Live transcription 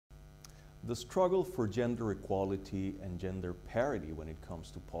The struggle for gender equality and gender parity when it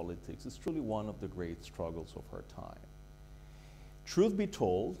comes to politics is truly one of the great struggles of our time. Truth be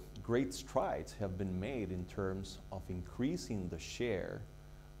told, great strides have been made in terms of increasing the share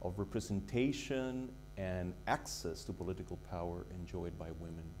of representation and access to political power enjoyed by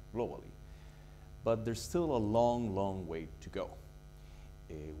women globally. But there's still a long, long way to go.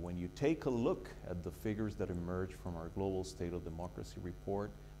 When you take a look at the figures that emerge from our Global State of Democracy report,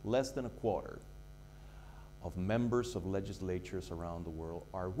 less than a quarter of members of legislatures around the world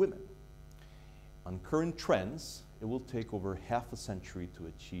are women. On current trends, it will take over half a century to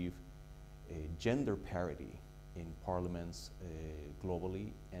achieve gender parity in parliaments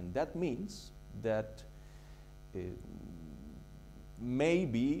globally, and that means that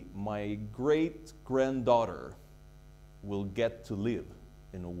maybe my great-granddaughter will get to live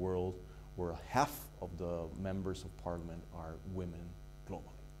in a world where half of the members of parliament are women globally.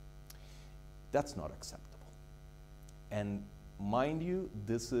 That's not acceptable. And mind you,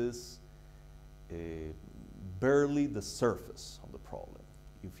 this is barely the surface of the problem.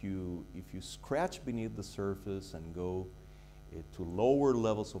 If you scratch beneath the surface and go to lower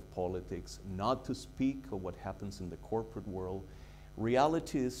levels of politics, not to speak of what happens in the corporate world,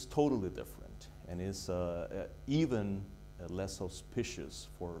 reality is totally different and is even less auspicious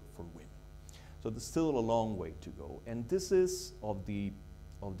for women. So there's still a long way to go. And this is of the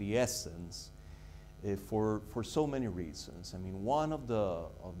essence for so many reasons. I mean, one of the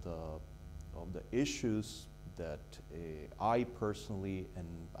issues that I personally and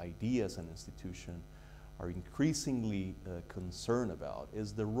IDEA as an institution are increasingly concerned about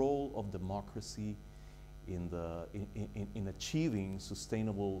is the role of democracy in achieving the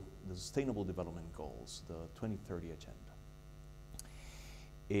Sustainable Development Goals, the 2030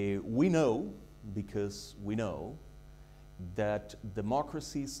 Agenda. We know, because we know, that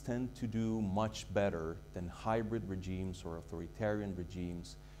democracies tend to do much better than hybrid regimes or authoritarian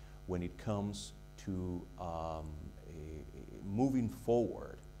regimes when it comes to moving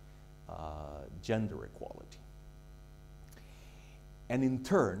forward gender equality. And in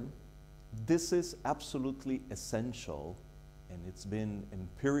turn, this is absolutely essential, and it's been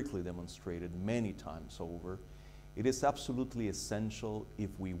empirically demonstrated many times over. It is absolutely essential if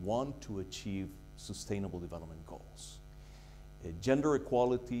we want to achieve sustainable development goals. Gender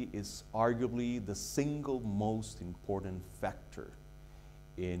equality is arguably the single most important factor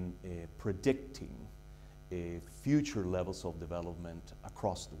in predicting future levels of development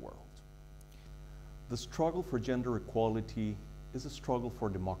across the world. The struggle for gender equality is a struggle for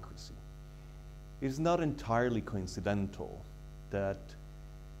democracy. It is not entirely coincidental that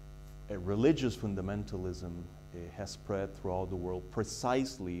religious fundamentalism has spread throughout the world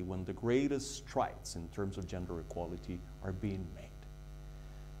precisely when the greatest strides in terms of gender equality are being made.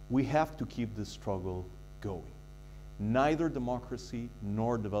 We have to keep this struggle going. Neither democracy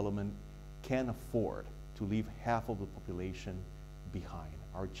nor development can afford to leave half of the population behind.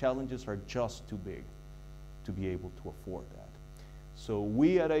 Our challenges are just too big to be able to afford that. So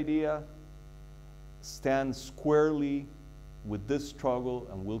we at IDEA stand squarely with this struggle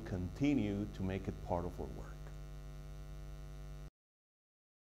and will continue to make it part of our work.